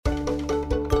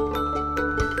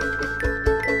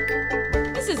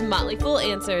Motley Fool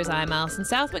Answers. I'm Allison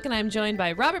Southwick, and I'm joined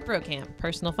by Robert Brokamp,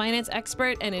 personal finance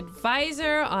expert and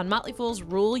advisor on Motley Fool's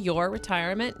Rule Your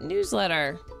Retirement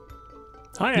newsletter.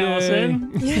 Hi, Allison.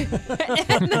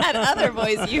 And that other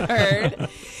voice you heard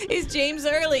is James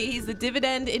Early. He's the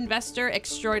dividend investor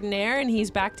extraordinaire, and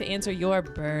he's back to answer your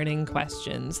burning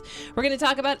questions. We're going to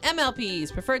talk about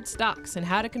MLPs, preferred stocks, and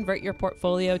how to convert your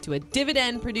portfolio to a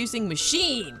dividend-producing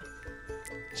machine.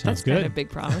 Sounds That's kind good. of big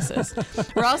promises.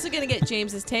 We're also going to get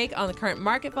James's take on the current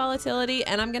market volatility,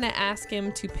 and I'm going to ask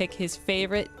him to pick his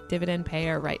favorite dividend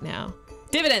payer right now.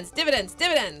 Dividends, dividends,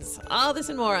 dividends. All this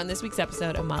and more on this week's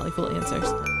episode of Motley Fool Answers.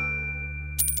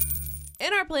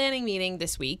 In our planning meeting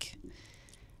this week,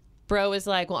 Bro was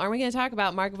like, well, aren't we going to talk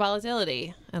about market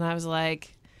volatility? And I was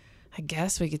like, I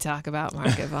guess we could talk about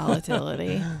market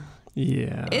volatility.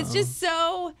 Yeah. It's just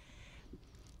so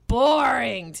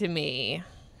boring to me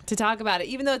to talk about it,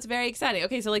 even though it's very exciting.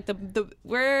 Okay, so like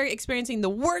we're experiencing the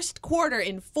worst quarter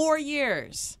in 4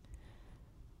 years.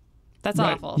 That's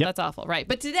Right. awful. Yep. That's awful. Right.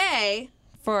 But today,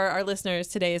 for our listeners,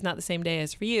 today is not the same day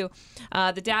as for you.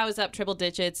 The Dow is up triple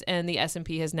digits, and the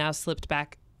S&P has now slipped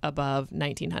back above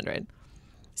 1,900.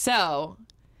 So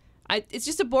it's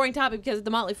just a boring topic because at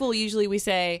the Motley Fool, usually we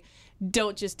say,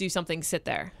 don't just do something, sit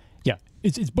there. Yeah,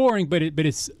 it's boring, but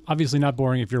it's obviously not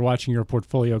boring if you're watching your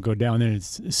portfolio go down. Then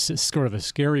it's sort of a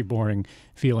scary, boring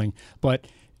feeling. But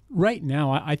right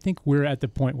now, I think we're at the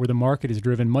point where the market is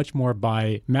driven much more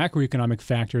by macroeconomic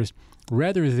factors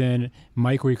rather than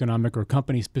microeconomic or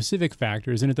company-specific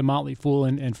factors. And at the Motley Fool,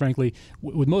 and frankly,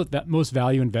 with most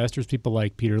value investors, people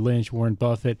like Peter Lynch, Warren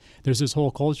Buffett, there's this whole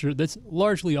culture that's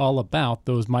largely all about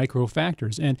those micro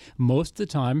factors. And most of the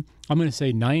time, I'm going to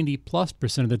say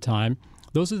 90+% of the time,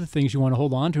 those are the things you want to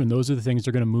hold on to, and those are the things that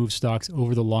are going to move stocks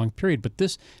over the long period. But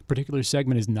this particular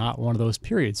segment is not one of those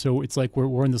periods. So it's like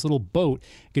we're in this little boat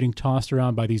getting tossed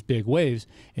around by these big waves,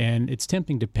 and it's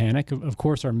tempting to panic. Of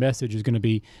course, our message is going to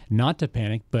be not to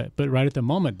panic, but right at the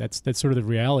moment, that's sort of the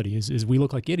reality is we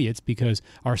look like idiots because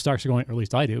our stocks are going, or at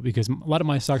least I do, because a lot of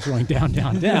my stocks are going down,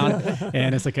 down, down.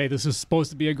 And it's like, hey, this is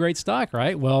supposed to be a great stock,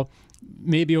 right? Well,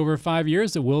 maybe over 5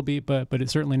 years it will be, but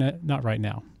it's certainly not right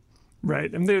now.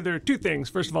 Right. And there are two things.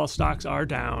 First of all, stocks are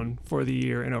down for the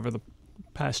year and over the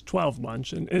past 12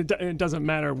 months. And it doesn't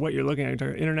matter what you're looking at.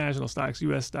 International stocks,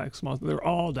 U.S. stocks, small, they're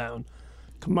all down.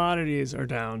 Commodities are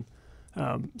down.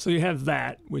 So you have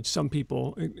that, which some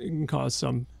people, it can cause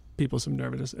some people some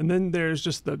nervousness. And then there's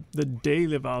just the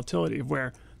daily volatility of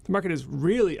where the market is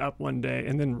really up one day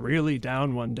and then really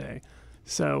down one day.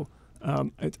 So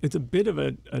it's a bit of a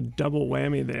double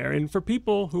whammy there. And for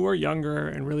people who are younger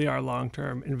and really are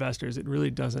long-term investors, it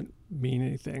really doesn't mean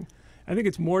anything. I think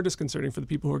it's more disconcerting for the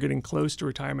people who are getting close to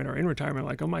retirement or in retirement,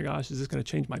 like, oh my gosh, is this going to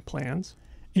change my plans?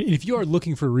 If you are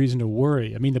looking for a reason to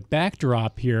worry, I mean, the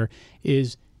backdrop here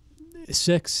is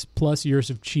 6+ years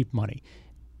of cheap money.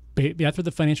 After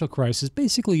the financial crisis,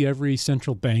 basically every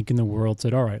central bank in the world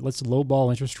said, all right, let's lowball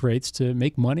interest rates to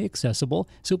make money accessible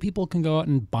so people can go out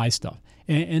and buy stuff.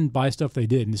 And buy stuff they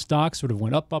did. And the stocks sort of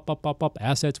went up, up, up, up, up.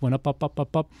 Assets went up, up, up,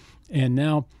 up, up. And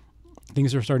now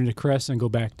things are starting to crest and go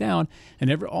back down.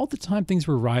 And all the time things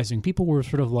were rising, people were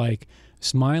sort of like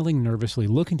smiling nervously,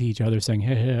 looking to each other saying,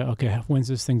 hey, okay, when's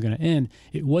this thing going to end?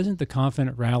 It wasn't the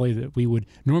confident rally that we would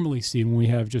normally see when we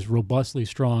have just robustly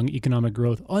strong economic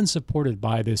growth unsupported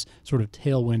by this sort of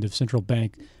tailwind of central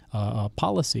bank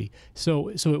policy. So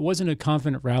it wasn't a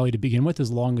confident rally to begin with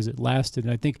as long as it lasted.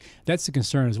 And I think that's the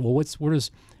concern is, well,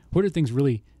 where do things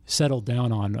really settle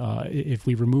down on if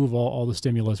we remove all the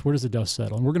stimulus? Where does the dust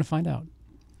settle? And we're going to find out.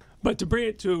 But to bring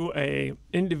it to a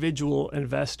individual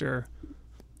investor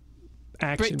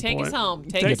action Take point. us home.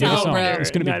 Take Yeah, us take us home, home. bro.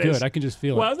 It's going to be good. I can just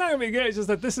feel Well, it. it's not going to be good. It's just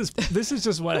that this is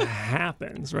just what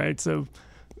happens, right? So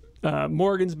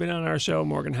Morgan's been on our show,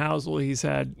 Morgan Housel.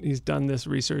 He's done this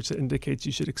research that indicates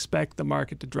you should expect the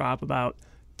market to drop about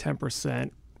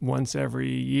 10% once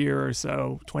every year or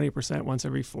so, 20% once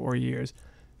every 4 years.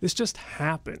 This just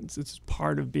happens. It's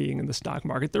part of being in the stock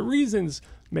market. The reasons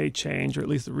may change, or at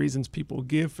least the reasons people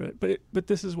give for it, but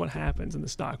this is what happens in the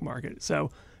stock market. So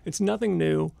it's nothing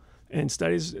new. And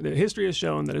the history has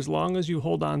shown that as long as you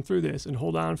hold on through this and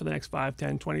hold on for the next 5,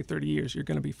 10, 20, 30 years, you're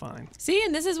going to be fine. See,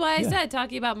 and this is why I said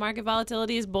talking about market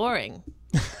volatility is boring.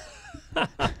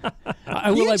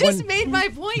 You just made my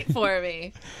point for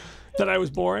me. That I was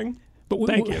boring? But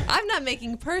Thank you. I'm not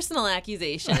making personal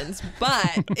accusations,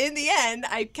 but in the end,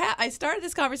 I started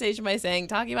this conversation by saying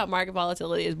talking about market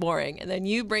volatility is boring, and then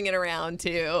you bring it around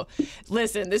to,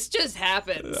 listen, this just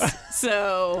happens.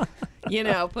 So,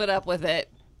 put up with it.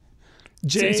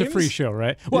 James? It's a free show,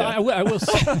 right? Well, Yeah. I will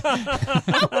say,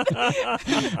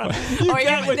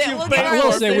 I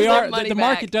will say we are. The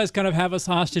market does kind of have us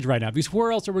hostage right now, because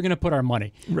where else are we going to put our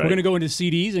money? Right. We're going to go into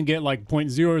CDs and get like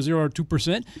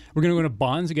 0.002%. We're going to go into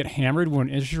bonds and get hammered when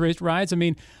interest rates rise. I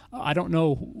mean, I don't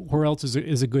know where else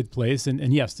is a good place.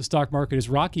 And yes, the stock market is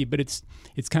rocky, but it's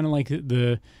kind of like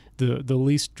the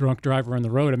least drunk driver on the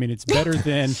road. I mean, it's better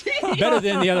than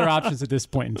the other options at this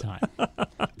point in time.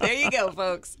 There you go,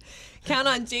 folks. Count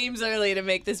on James Early to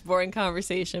make this boring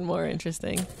conversation more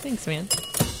interesting. Thanks, man.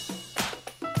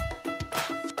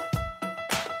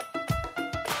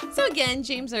 So again,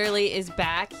 James Early is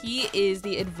back. He is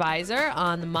the advisor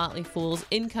on the Motley Fool's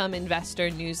Income Investor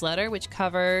newsletter, which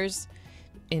covers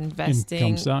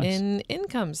investing in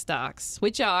income stocks,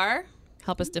 which are...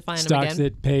 Help us define them again. Stocks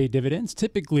that pay dividends.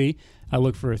 Typically, I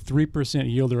look for a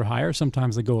 3% yield or higher.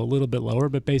 Sometimes they go a little bit lower,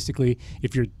 but basically,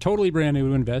 if you're totally brand new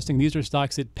to investing, these are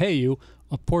stocks that pay you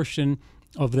a portion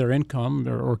of their income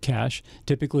or cash,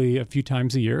 typically a few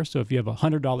times a year. So if you have a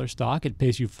 $100 stock, it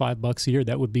pays you $5 a year.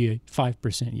 That would be a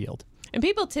 5% yield. And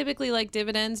people typically like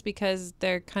dividends because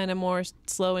they're kind of more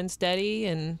slow and steady.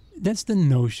 And that's the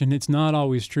notion. It's not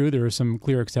always true. There are some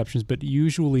clear exceptions, but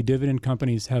usually dividend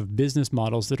companies have business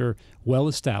models that are well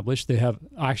established. They have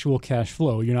actual cash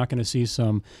flow. You're not going to see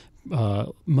some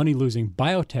money-losing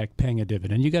biotech paying a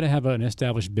dividend. You got to have an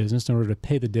established business in order to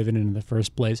pay the dividend in the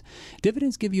first place.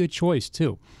 Dividends give you a choice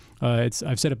too.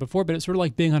 I've said it before, but it's sort of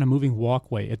like being on a moving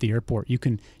walkway at the airport. You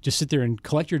can just sit there and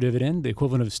collect your dividend, the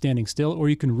equivalent of standing still, or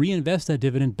you can reinvest that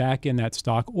dividend back in that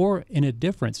stock or in a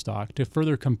different stock to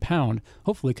further compound,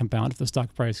 hopefully compound if the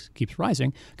stock price keeps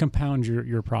rising, compound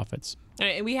your profits. All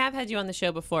right, and we have had you on the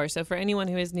show before, so for anyone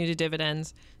who is new to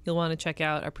dividends, you'll want to check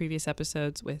out our previous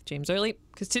episodes with James Early,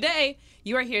 because today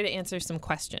you are here to answer some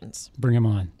questions. Bring them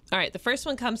on. All right, the first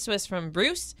one comes to us from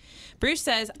Bruce. Bruce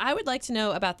says, I would like to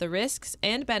know about the risks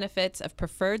and benefits of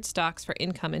preferred stocks for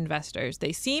income investors.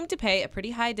 They seem to pay a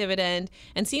pretty high dividend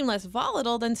and seem less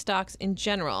volatile than stocks in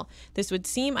general. This would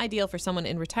seem ideal for someone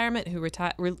in retirement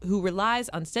who relies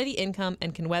on steady income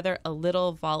and can weather a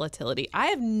little volatility. I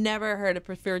have never heard of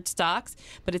preferred stocks,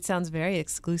 but it sounds very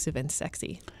exclusive and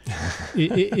sexy.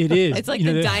 It is. It's like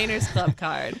the Diners Club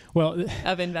card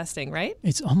of investing, right?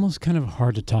 It's almost kind of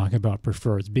hard to talk about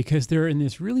preferreds because they're in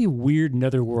this really weird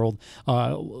netherworld.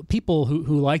 People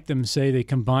who like them say they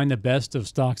combine the best of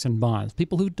stocks and bonds.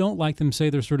 People who don't like them say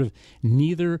they're sort of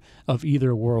neither of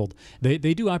either world. They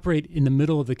do operate in the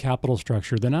middle of the capital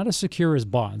structure. They're not as secure as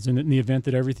bonds. And in the event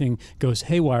that everything goes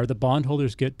haywire, the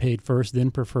bondholders get paid first,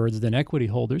 then preferreds, then equity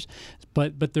holders.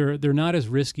 But they're not as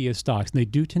risky as stocks. And they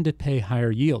do tend to pay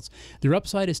higher yields. Their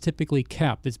upside is typically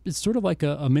capped. It's sort of like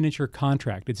a miniature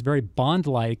contract. It's very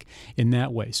bond-like in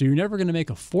that way. So you're never going to make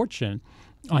a fortune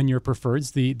on your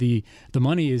preferreds. The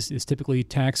money is typically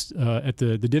taxed at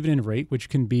the dividend rate, which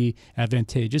can be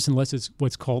advantageous unless it's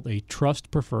what's called a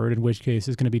trust preferred, in which case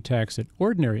it's going to be taxed at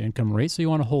ordinary income rate. So you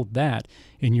want to hold that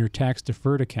in your tax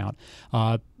deferred account.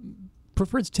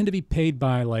 Preferreds tend to be paid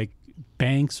by like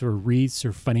banks or REITs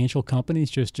or financial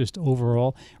companies, just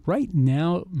overall. Right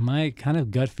now, my kind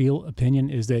of gut feel opinion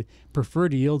is that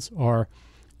preferred yields are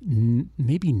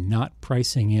maybe not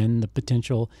pricing in the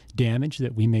potential damage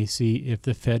that we may see if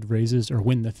the Fed raises or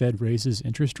when the Fed raises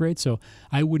interest rates. So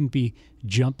I wouldn't be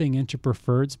jumping into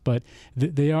preferreds, but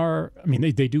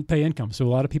they do pay income. So a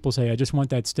lot of people say, I just want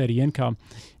that steady income,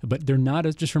 but they're not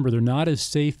as, just remember, they're not as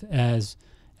safe as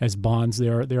bonds. They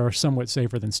are somewhat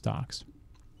safer than stocks.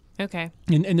 Okay.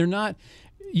 And they're not,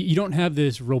 you don't have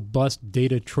this robust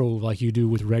data trove like you do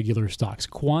with regular stocks.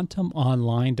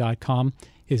 QuantumOnline.com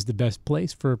is the best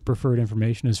place for preferred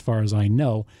information as far as I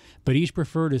know. But each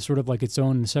preferred is sort of like its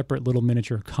own separate little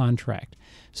miniature contract.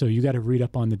 So you got to read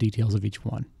up on the details of each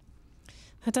one.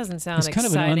 That doesn't sound exciting.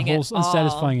 It's kind of an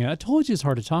unsatisfying. I told you it's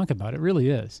hard to talk about. It really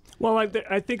is. Well, I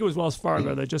think it was Wells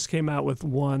Fargo that just came out with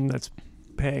one that's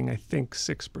paying, I think,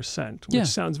 6%, which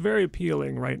sounds very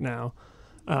appealing right now.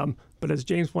 But as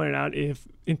James pointed out, if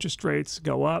interest rates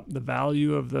go up, the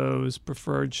value of those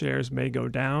preferred shares may go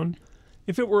down.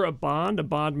 If it were a bond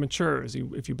matures.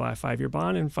 If you buy a 5-year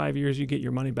bond, in 5 years you get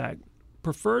your money back.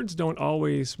 Preferreds don't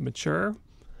always mature.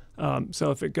 So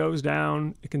if it goes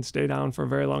down, it can stay down for a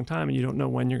very long time, and you don't know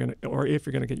when you're going to, or if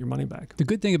you're going to get your money back. The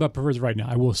good thing about preferreds right now,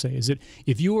 I will say, is that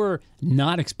if you are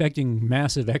not expecting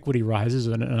massive equity rises,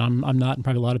 and I'm not, and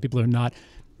probably a lot of people are not,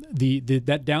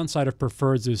 that downside of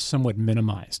preferreds is somewhat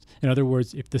minimized. In other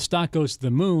words, if the stock goes to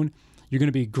the moon, you're going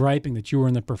to be griping that you were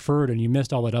in the preferred and you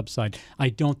missed all that upside. I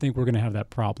don't think we're going to have that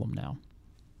problem now.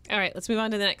 All right, let's move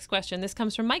on to the next question. This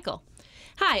comes from Michael.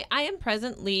 Hi, I am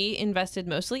presently invested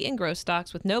mostly in growth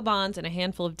stocks with no bonds and a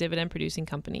handful of dividend-producing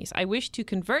companies. I wish to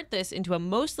convert this into a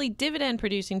mostly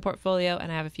dividend-producing portfolio,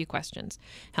 and I have a few questions.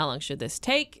 How long should this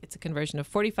take? It's a conversion of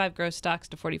 45 growth stocks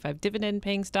to 45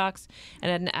 dividend-paying stocks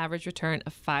and at an average return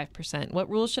of 5%. What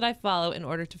rules should I follow in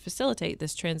order to facilitate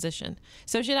this transition?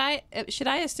 So should I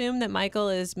assume that Michael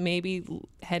is maybe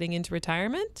heading into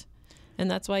retirement, and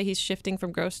that's why he's shifting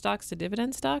from growth stocks to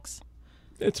dividend stocks?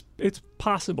 It's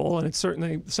possible, and it's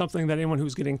certainly something that anyone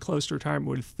who's getting close to retirement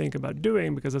would think about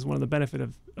doing, because that's one of the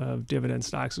benefits of dividend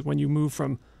stocks is when you move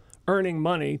from earning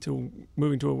money to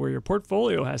moving to where your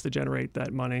portfolio has to generate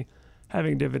that money,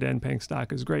 having dividend-paying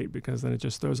stock is great because then it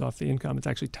just throws off the income. It's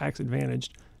actually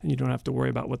tax-advantaged, and you don't have to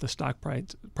worry about what the stock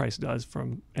price does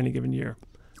from any given year.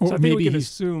 Or so I think maybe we can he's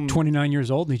assume 29 years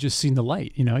old and he's just seen the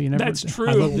light. You never. That's true.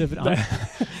 I love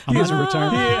I'm not in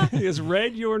retirement. He has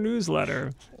read your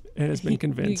newsletter and has been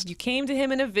convinced. You came to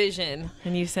him in a vision,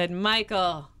 and you said,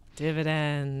 Michael,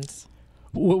 dividends.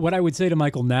 What I would say to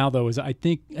Michael now, though, is I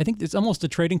think it's almost a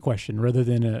trading question rather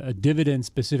than a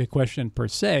dividend-specific question per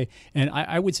se. And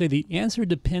I would say the answer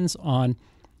depends on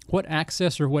what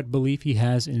access or what belief he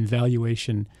has in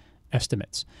valuation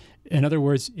estimates. In other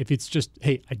words, if it's just,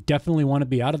 hey, I definitely want to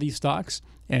be out of these stocks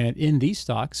and in these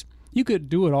stocks, you could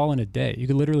do it all in a day. You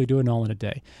could literally do it all in a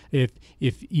day. If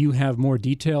you have more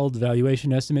detailed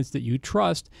valuation estimates that you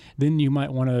trust, then you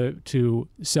might want to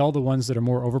sell the ones that are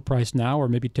more overpriced now, or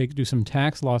maybe do some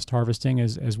tax loss harvesting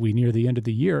as we near the end of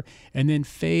the year, and then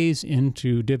phase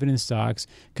into dividend stocks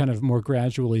kind of more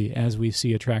gradually as we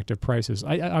see attractive prices.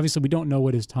 Obviously, we don't know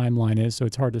what his timeline is, so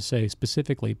it's hard to say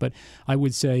specifically, but I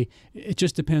would say it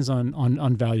just depends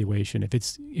on valuation.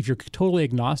 If you're totally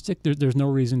agnostic, there's no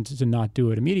reason to not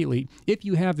do it immediately. If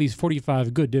you have these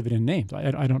 45 good dividend names,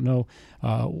 I don't know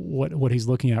what he's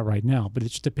looking at right now, but it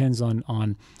just depends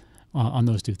on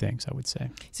those two things, I would say.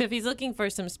 So if he's looking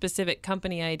for some specific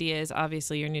company ideas,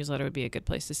 obviously your newsletter would be a good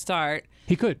place to start.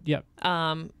 He could, yeah.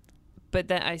 But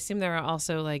then I assume there are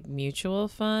also like mutual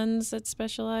funds that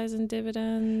specialize in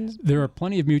dividends. There are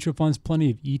plenty of mutual funds,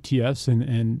 plenty of ETFs,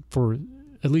 and for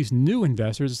at least new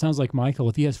investors, it sounds like Michael,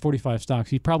 if he has 45 stocks,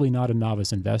 he's probably not a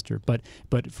novice investor. But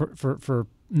for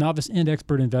novice and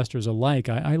expert investors alike,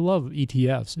 I love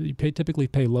ETFs. You typically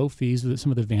pay low fees.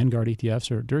 Some of the Vanguard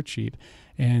ETFs are dirt cheap,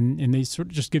 and they sort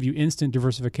of just give you instant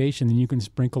diversification, and you can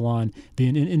sprinkle on the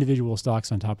individual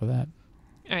stocks on top of that.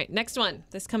 All right, next one.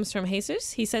 This comes from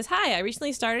Jesus. He says, hi, I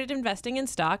recently started investing in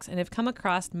stocks and have come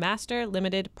across master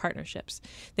limited partnerships.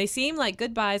 They seem like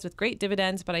good buys with great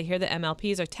dividends, but I hear that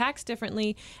MLPs are taxed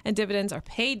differently and dividends are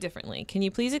paid differently. Can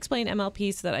you please explain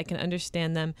MLPs so that I can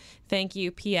understand them? Thank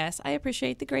you. P.S. I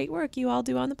appreciate the great work you all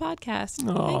do on the podcast.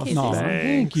 Oh,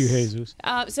 Thank you, Jesus.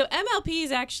 So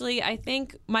MLPs, actually, I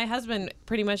think my husband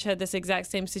pretty much had this exact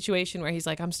same situation where he's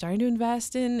like, I'm starting to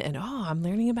invest in, and I'm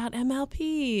learning about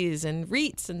MLPs and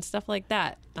REITs and stuff like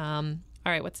that.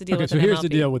 All right, what's the deal with so an here's MLP? the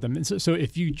deal with them. So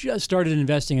if you just started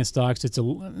investing in stocks, it's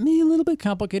maybe a little bit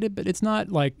complicated, but it's not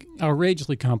like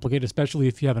outrageously complicated, especially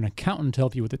if you have an accountant to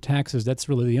help you with the taxes. That's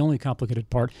really the only complicated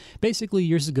part. Basically,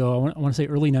 years ago, I want to say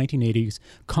early 1980s,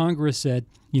 Congress said,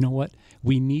 you know what?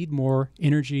 We need more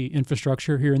energy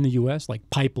infrastructure here in the U.S., like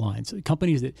pipelines,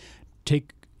 companies that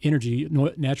take energy,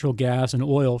 natural gas and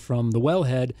oil from the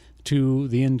wellhead to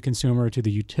the end consumer, to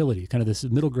the utility, kind of this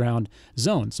middle ground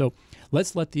zone. So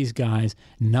let's let these guys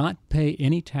not pay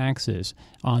any taxes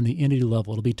on the entity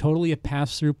level. It'll be totally a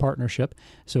pass-through partnership.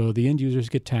 So the end users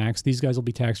get taxed. These guys will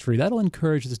be tax-free. That'll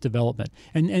encourage this development.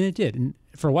 And it did. And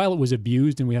for a while it was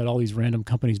abused, and we had all these random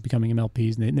companies becoming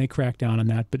MLPs, and they cracked down on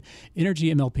that. But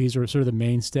energy MLPs are sort of the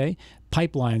mainstay.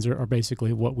 Pipelines are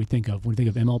basically what we think of when we think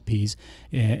of MLPs.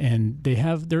 And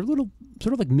they're little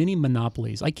sort of like mini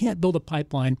monopolies. I can't build a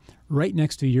pipeline right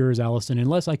next to yours, Allison,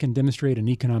 unless I can demonstrate an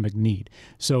economic need.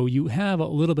 So you have a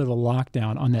little bit of a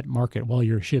lockdown on that market while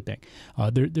you're shipping.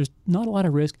 There's not a lot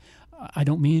of risk. I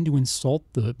don't mean to insult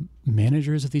the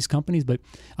managers of these companies, but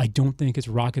I don't think it's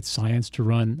rocket science to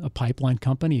run a pipeline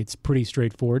company. It's pretty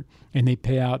straightforward, and they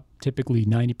pay out typically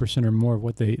 90% or more of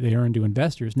what they earn to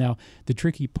investors. Now, the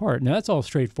tricky part, now that's all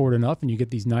straightforward enough, and you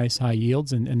get these nice high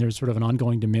yields, and there's sort of an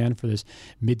ongoing demand for this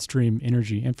midstream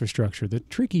energy infrastructure. The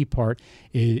tricky part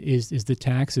is the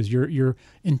taxes. Your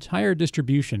entire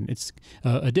distribution, it's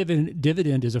a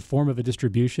dividend is a form of a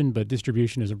distribution, but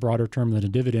distribution is a broader term than a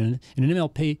dividend. And an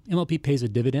MLP pays a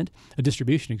dividend, a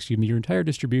distribution, your entire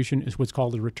distribution is what's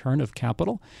called a return of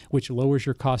capital, which lowers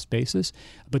your cost basis.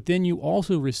 But then you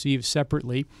also receive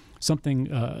separately something,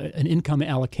 an income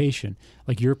allocation,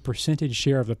 like your percentage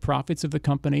share of the profits of the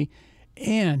company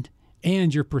and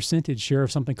your percentage share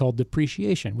of something called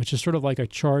depreciation, which is sort of like a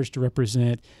charge to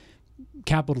represent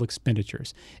capital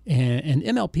expenditures. And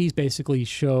MLPs basically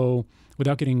show,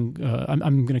 without getting, I'm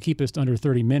going to keep this to under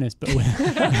 30 minutes, but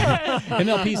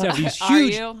MLPs have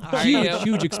these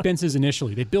huge expenses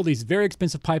initially. They build these very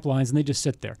expensive pipelines and they just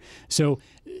sit there. So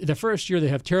the first year they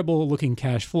have terrible looking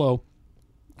cash flow.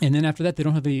 And then after that, they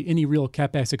don't have any real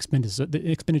CapEx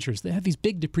expenditures. They have these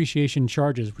big depreciation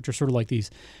charges, which are sort of like these,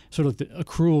 sort of the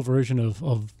accrual version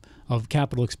of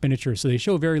capital expenditures. So they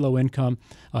show very low income.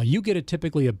 You get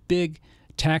typically a big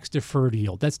tax-deferred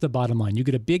yield. That's the bottom line. You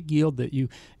get a big yield that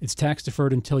it's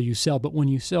tax-deferred until you sell. But when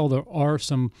you sell, there are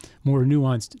some more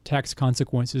nuanced tax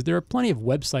consequences. There are plenty of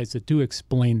websites that do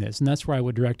explain this, and that's where I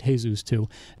would direct Jesus to.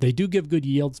 They do give good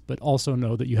yields, but also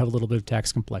know that you have a little bit of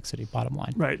tax complexity, bottom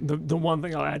line. Right. The one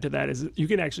thing I'll add to that is that you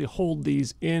can actually hold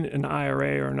these in an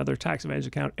IRA or another tax advantage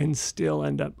account and still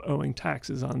end up owing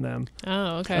taxes on them.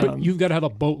 Oh, okay. But you've got to have a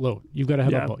boatload. You've got to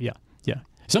have a boat. Yeah.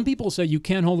 Some people say you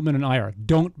can't hold them in an IRA.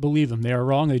 Don't believe them. They are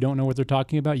wrong. They don't know what they're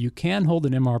talking about. You can hold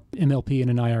an MLP in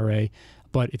an IRA,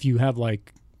 but if you have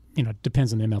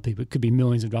depends on the MLP, but it could be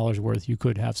millions of dollars worth, you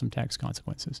could have some tax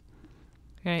consequences.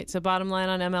 All right. So bottom line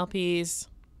on MLPs,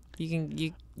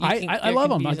 I love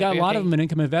them. I got a lot of them in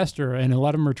Income Investor, and a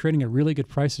lot of them are trading at really good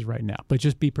prices right now. But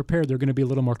just be prepared. They're going to be a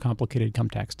little more complicated come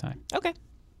tax time. Okay.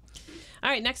 All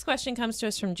right, next question comes to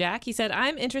us from Jack. He said,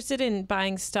 I'm interested in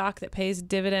buying stock that pays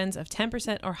dividends of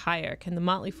 10% or higher. Can the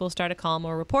Motley Fool start a column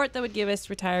or report that would give us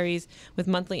retirees with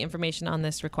monthly information on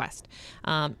this request?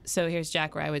 So here's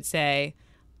Jack, where I would say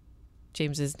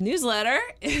James's newsletter,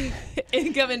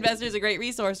 Income Investor, is a great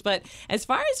resource. But as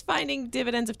far as finding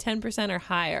dividends of 10% or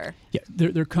higher. Yeah,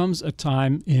 there comes a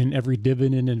time in every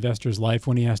dividend investor's life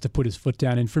when he has to put his foot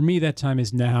down. And for me, that time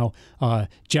is now.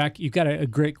 Jack, you've got a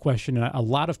great question. A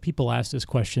lot of people ask this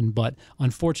question, but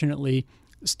unfortunately,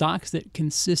 stocks that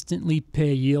consistently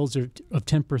pay yields of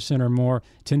 10% or more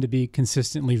tend to be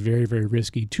consistently very, very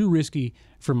risky. Too risky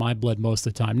for my blood most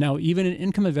of the time. Now, even in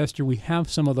Income Investor, we have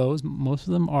some of those. Most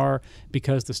of them are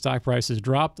because the stock price has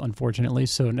dropped, unfortunately.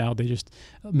 So now they just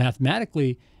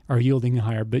mathematically are yielding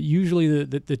higher. But usually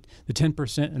the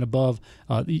 10% and above,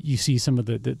 you see some of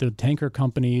the tanker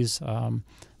companies,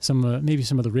 maybe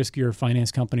some of the riskier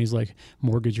finance companies like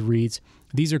mortgage REITs.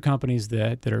 These are companies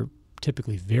that are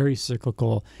typically very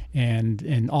cyclical,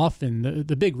 and often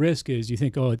the big risk is you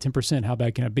think, 10%, how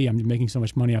bad can it be? I'm making so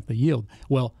much money off the yield.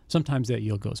 Well, sometimes that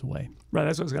yield goes away. Right,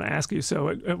 that's what I was going to ask you. So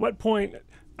at what point,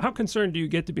 how concerned do you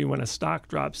get to be when a stock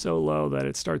drops so low that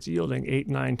it starts yielding 8,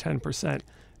 9, 10%?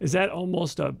 Is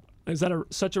that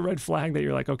such a red flag that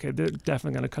you're like, okay, they're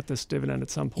definitely going to cut this dividend at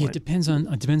some point? It depends on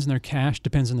their cash,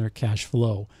 depends on their cash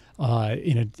flow.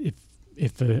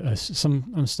 If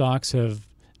some stocks have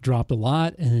dropped a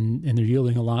lot and they're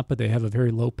yielding a lot, but they have a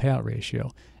very low payout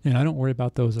ratio. And I don't worry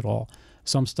about those at all.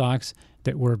 Some stocks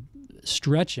that were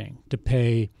stretching to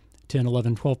pay 10,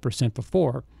 11, 12%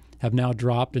 before have now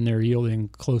dropped and they're yielding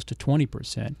close to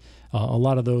 20%. A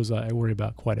lot of those I worry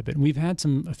about quite a bit. And we've had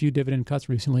a few dividend cuts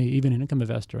recently, even in Income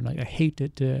Investor. And I hate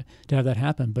it to have that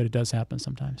happen, but it does happen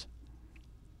sometimes.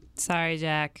 Sorry,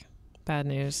 Jack. Bad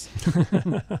news.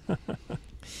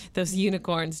 Those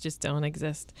unicorns just don't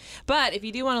exist. But if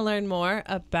you do want to learn more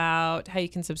about how you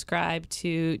can subscribe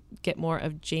to get more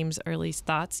of James Early's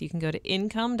thoughts, you can go to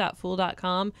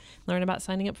income.fool.com, learn about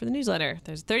signing up for the newsletter.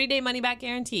 There's a 30-day money-back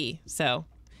guarantee. So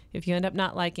if you end up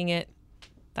not liking it,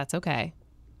 that's okay.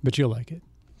 But you'll like it.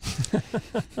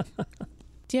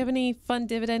 Do you have any fun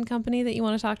dividend company that you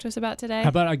want to talk to us about today? How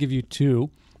about I give you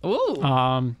two?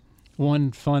 Ooh.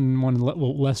 One fun, one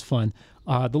less fun.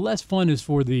 The less fun is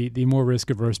for the more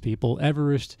risk-averse people.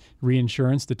 Everest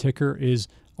Reinsurance, the ticker is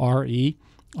RE.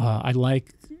 I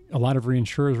like a lot of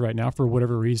reinsurers right now for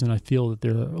whatever reason. I feel that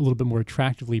they're a little bit more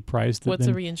attractively priced. What's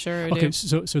a reinsurer do? Okay,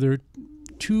 so there are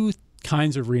two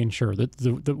kinds of reinsurer.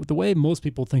 The way most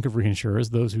people think of reinsurers,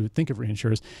 those who think of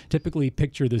reinsurers, typically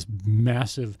picture this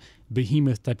massive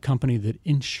behemoth type company that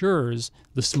insures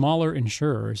the smaller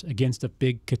insurers against a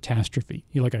big catastrophe,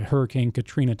 like a Hurricane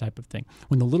Katrina type of thing.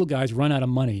 When the little guys run out of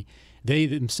money, they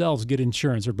themselves get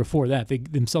insurance, or before that, they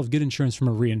themselves get insurance from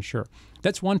a reinsurer.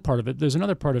 That's one part of it. There's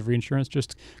another part of reinsurance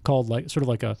just called sort of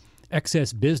like a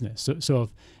excess business. So if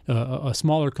a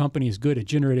smaller company is good at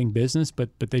generating business, but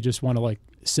they just want to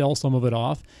sell some of it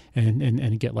off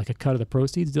and get a cut of the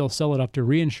proceeds, they'll sell it up to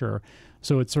reinsurer.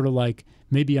 So it's sort of like,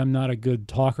 maybe I'm not a good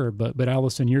talker, but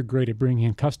Allison, you're great at bringing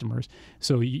in customers.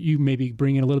 So you maybe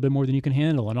bring in a little bit more than you can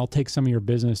handle, and I'll take some of your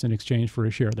business in exchange for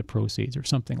a share of the proceeds or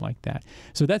something like that.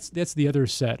 So that's the other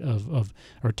set of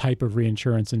or type of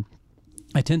reinsurance. And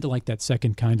I tend to like that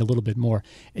second kind a little bit more.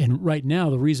 And right now,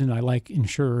 the reason I like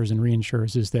insurers and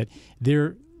reinsurers is that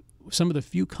they're some of the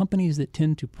few companies that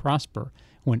tend to prosper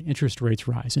when interest rates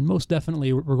rise. And most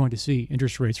definitely we're going to see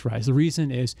interest rates rise. The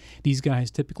reason is these guys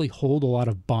typically hold a lot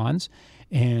of bonds,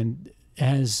 and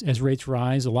as rates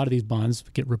rise, a lot of these bonds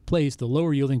get replaced. The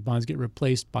lower yielding bonds get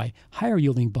replaced by higher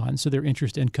yielding bonds, so their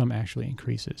interest income actually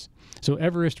increases. So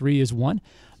Everest Re is one.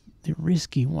 The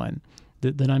risky one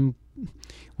that I'm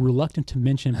reluctant to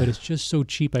mention, but it's just so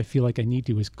cheap I feel like I need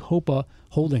to, is Copa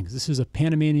Holdings. This is a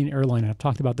Panamanian airline. I've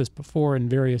talked about this before in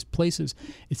various places.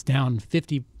 It's down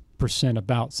 50%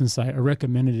 about since I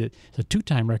recommended it. It's a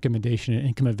 2-time recommendation at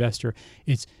Income Investor.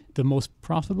 It's the most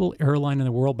profitable airline in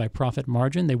the world by profit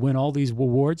margin. They win all these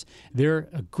awards. They're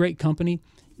a great company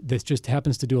that just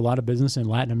happens to do a lot of business in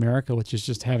Latin America, which is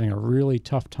just having a really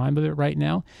tough time of it right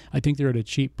now. I think they're at a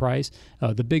cheap price.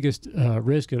 The biggest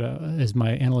risk, as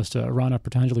my analyst Rana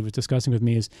Patanjali was discussing with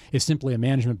me, is simply a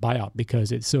management buyout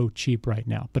because it's so cheap right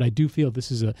now. But I do feel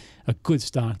this is a good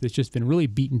stock that's just been really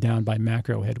beaten down by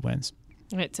macro headwinds.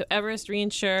 All right, so Everest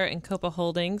Reinsure and Copa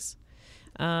Holdings.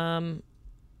 I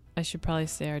should probably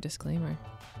say our disclaimer.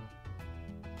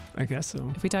 I guess so.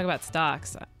 If we talk about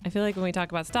stocks, I feel like when we talk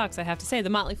about stocks, I have to say the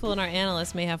Motley Fool and our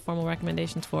analysts may have formal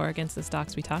recommendations for or against the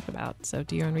stocks we talk about. So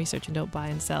do your own research and don't buy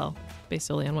and sell based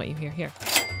solely on what you hear here.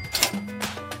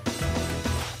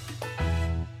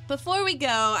 Before we go,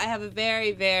 I have a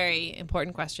very, very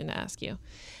important question to ask you.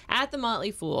 At the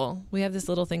Motley Fool, we have this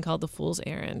little thing called the Fool's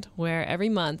Errand, where every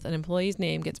month an employee's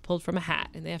name gets pulled from a hat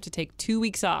and they have to take 2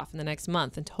 weeks off in the next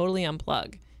month and totally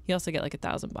unplug. You also get like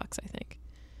 $1,000, I think.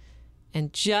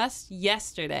 And just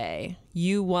yesterday,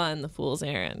 you won the Fool's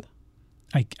Errand.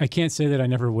 I can't say that I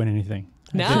never win anything.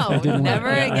 No, I didn't never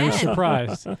win. again. I was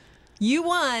surprised. You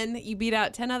won. You beat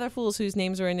out 10 other fools whose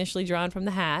names were initially drawn from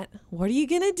the hat. What are you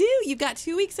going to do? You've got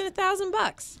 2 weeks and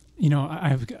 $1,000. You know,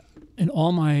 I've in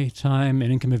all my time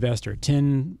an Income Investor,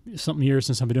 10-something years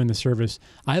since I've been doing the service,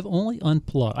 I've only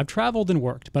unplugged. I've traveled and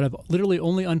worked, but I've literally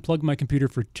only unplugged my computer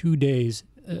for 2 days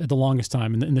at the longest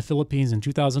time in the Philippines in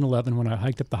 2011 when I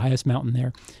hiked up the highest mountain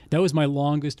there. That was my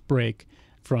longest break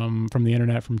from the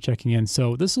internet, from checking in.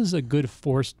 So this is a good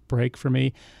forced break for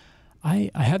me.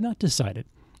 I have not decided.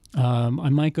 I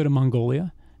might go to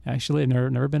Mongolia. Actually, I've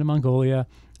never been to Mongolia,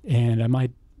 and I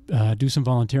might do some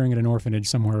volunteering at an orphanage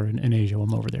somewhere in Asia while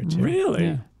I'm over there too. Really?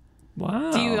 Yeah.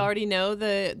 Wow. Do you already know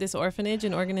this orphanage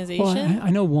and organization? Well, I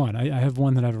know one. I have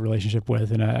one that I have a relationship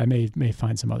with, and I may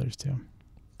find some others too.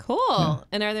 Cool. Yeah.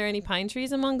 And are there any pine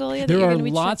trees in Mongolia? There are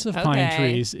lots of pine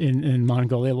trees in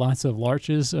Mongolia. Lots of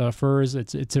larches, firs.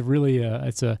 It's a really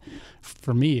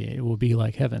for me it will be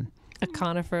like heaven. A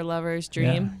conifer lover's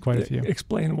dream. Yeah, quite a few.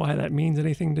 Explain why that means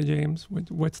anything to James.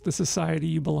 What's the society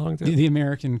you belong to? The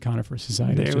American Conifer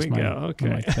Society. There we go. Okay.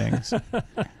 My things.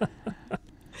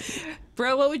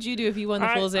 Bro, what would you do if you won the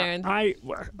Fool's Errand?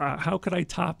 How could I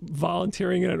top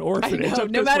volunteering in an orphanage? I know.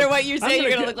 No matter what you say, you're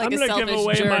going to look like a selfish jerk. I'm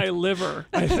going to give away my liver,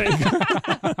 I think.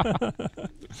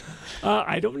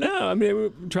 I don't know. I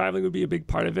mean, traveling would be a big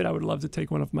part of it. I would love to take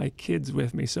one of my kids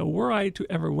with me. So were I to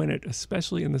ever win it,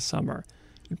 especially in the summer,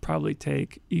 I'd probably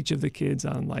take each of the kids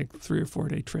on like 3 or 4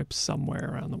 day trips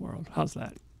somewhere around the world. How's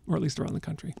that? Or at least around the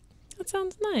country. That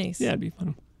sounds nice. Yeah, it'd be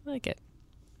fun. I like it.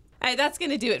 All right, that's going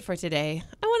to do it for today.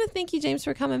 I want to thank you, James,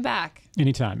 for coming back.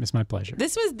 Anytime. It's my pleasure.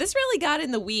 This really got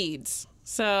in the weeds.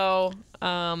 So,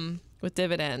 with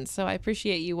dividends. So I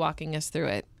appreciate you walking us through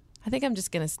it. I think I'm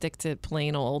just going to stick to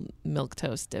plain old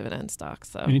milquetoast dividend stocks.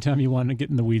 So anytime you want to get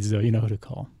in the weeds, though, you know who to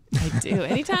call. I do.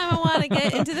 Anytime I want to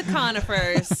get into the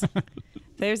conifers,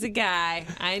 there's a guy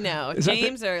I know,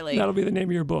 James Early. That'll be the name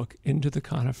of your book, Into the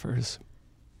Conifers.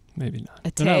 Maybe not.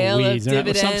 A tale of weeds.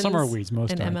 dividends Some are weeds,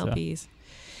 most and aren't, MLPs.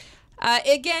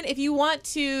 Again, if you want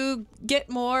to get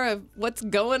more of what's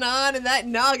going on in that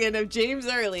noggin of James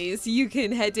Early's, you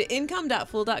can head to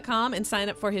income.fool.com and sign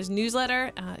up for his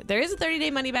newsletter. There is a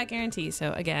 30-day money-back guarantee,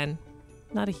 so again,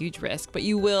 not a huge risk, but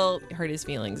you will hurt his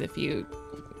feelings if you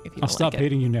I'll stop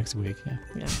hating you next week.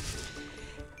 Yeah.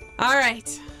 All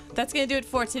right. That's going to do it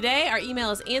for today. Our email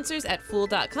is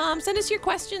answers@fool.com. Send us your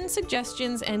questions,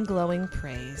 suggestions, and glowing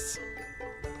praise.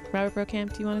 Robert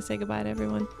Brokamp, do you want to say goodbye to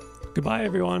everyone? Goodbye,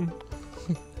 everyone.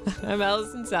 I'm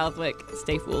Allison Southwick.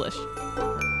 Stay foolish.